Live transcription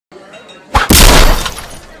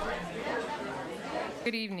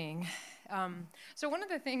Good evening. So one of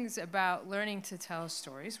the things about learning to tell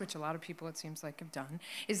stories, which a lot of people it seems like have done,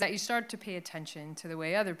 is that you start to pay attention to the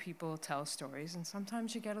way other people tell stories, and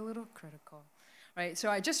sometimes you get a little critical. Right, so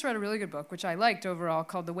I just read a really good book, which I liked overall,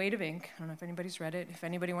 called The Weight of Ink. I don't know if anybody's read it. If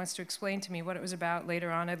anybody wants to explain to me what it was about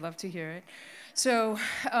later on, I'd love to hear it. So,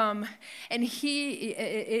 and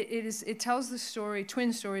it tells the story,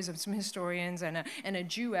 twin stories of some historians and a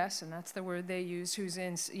Jewess, and that's the word they use, who's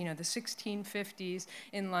in the 1650s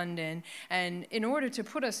in London. And in order to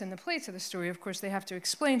put us in the place of the story, of course, they have to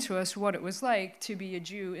explain to us what it was like to be a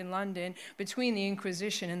Jew in London between the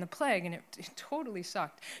Inquisition and the Plague, and it totally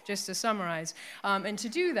sucked, just to summarize. And to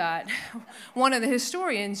do that, one of the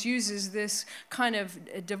historians uses this kind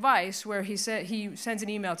of device where he sends an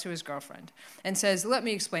email to his girlfriend and says, "Let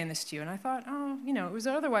me explain this to you." And I thought, it was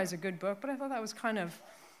otherwise a good book, but I thought that was kind of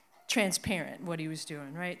transparent what he was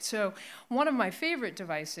doing, right? So one of my favorite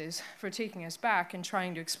devices for taking us back and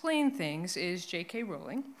trying to explain things is J.K.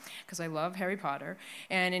 Rowling, because I love Harry Potter.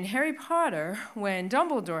 And in Harry Potter, when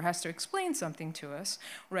Dumbledore has to explain something to us,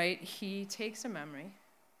 right, he takes a memory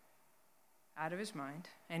out of his mind,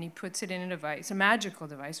 and he puts it in a device, a magical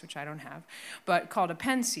device, which I don't have, but called a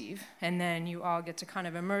pensieve, and then you all get to kind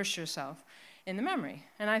of immerse yourself in the memory.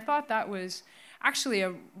 And I thought that was actually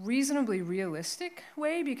a reasonably realistic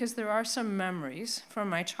way, because there are some memories from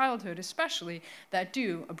my childhood especially that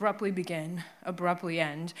do abruptly begin, abruptly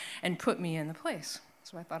end, and put me in the place.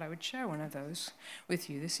 So I thought I would share one of those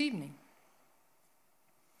with you this evening.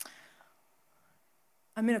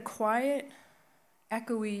 I'm in a quiet,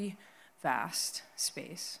 echoey, vast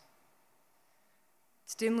space.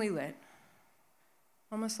 It's dimly lit,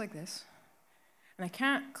 almost like this. And I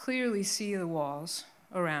can't clearly see the walls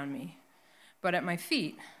around me, but at my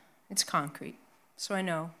feet, it's concrete, so I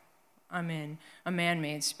know I'm in a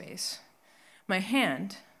man-made space. My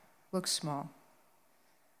hand looks small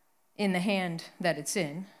in the hand that it's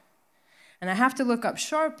in, and I have to look up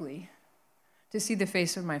sharply to see the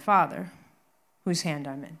face of my father, whose hand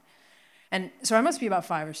I'm in. And so I must be about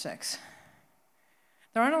 5 or 6.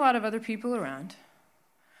 There aren't a lot of other people around.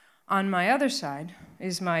 On my other side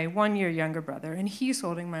is my 1-year younger brother, and he's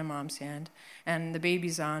holding my mom's hand, and the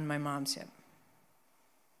baby's on my mom's hip.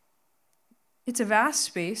 It's a vast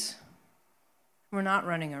space. We're not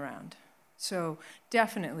running around. So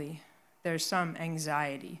definitely there's some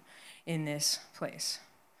anxiety in this place.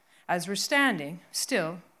 As we're standing,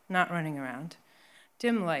 still not running around,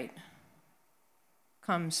 dim light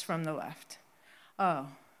comes from the left. Oh,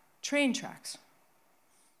 train tracks.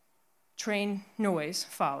 Train noise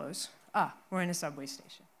follows. We're in a subway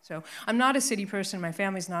station. So I'm not a city person. My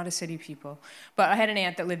family's not a city people. But I had an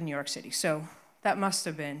aunt that lived in New York City, so that must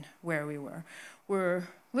have been where we were. We're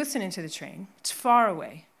listening to the train. It's far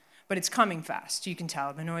away, but it's coming fast. You can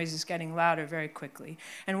tell the noise is getting louder very quickly.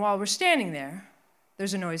 And while we're standing there,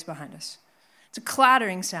 there's a noise behind us. It's a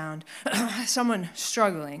clattering sound, someone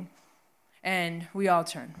struggling, and we all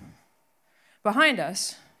turn. Behind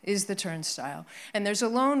us is the turnstile, and there's a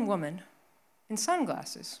lone woman in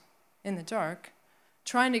sunglasses in the dark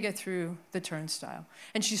trying to get through the turnstile,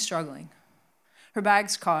 and she's struggling. Her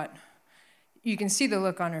bag's caught. You can see the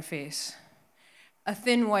look on her face. A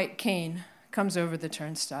thin white cane comes over the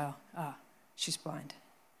turnstile. She's blind.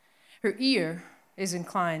 Her ear is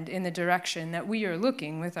inclined in the direction that we are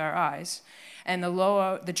looking with our eyes, and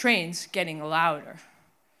the train's getting louder.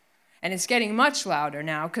 And it's getting much louder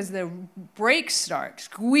now because the brakes start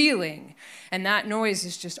squealing, and that noise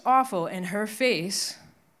is just awful. And her face,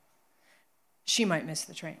 she might miss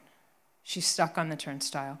the train. She's stuck on the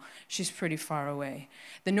turnstile. She's pretty far away.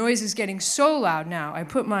 The noise is getting so loud now, I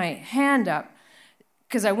put my hand up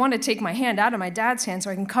because I want to take my hand out of my dad's hand so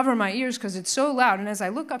I can cover my ears because it's so loud. And as I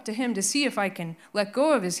look up to him to see if I can let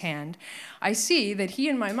go of his hand, I see that he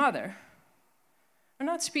and my mother are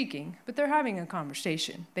not speaking, but they're having a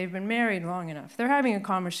conversation. They've been married long enough. They're having a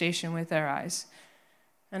conversation with their eyes.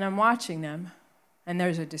 And I'm watching them, and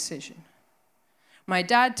there's a decision. My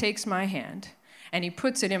dad takes my hand, and he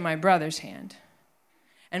puts it in my brother's hand.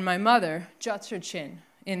 And my mother juts her chin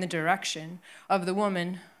in the direction of the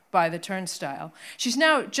woman by the turnstile. She's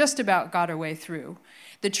now just about got her way through.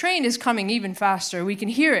 The train is coming even faster. We can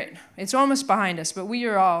hear it. It's almost behind us, but we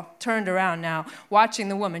are all turned around now, watching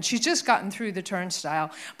the woman. She's just gotten through the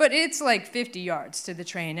turnstile, but it's like 50 yards to the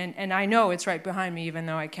train, and I know it's right behind me, even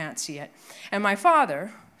though I can't see it. And my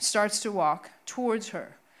father starts to walk towards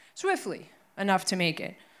her, swiftly enough to make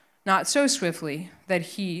it, not so swiftly that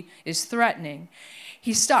he is threatening.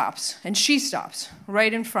 He stops, and she stops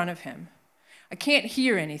right in front of him. I can't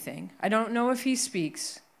hear anything. I don't know if he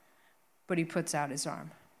speaks, but he puts out his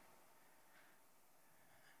arm.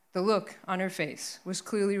 The look on her face was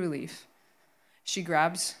clearly relief. She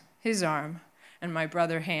grabs his arm, and my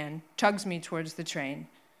brother's hand tugs me towards the train.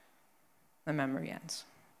 The memory ends.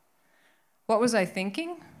 What was I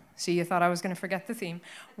thinking? See, you thought I was going to forget the theme.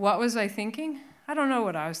 What was I thinking? I don't know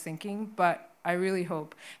what I was thinking, but I really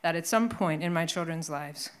hope that at some point in my children's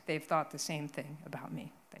lives, they've thought the same thing about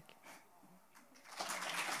me.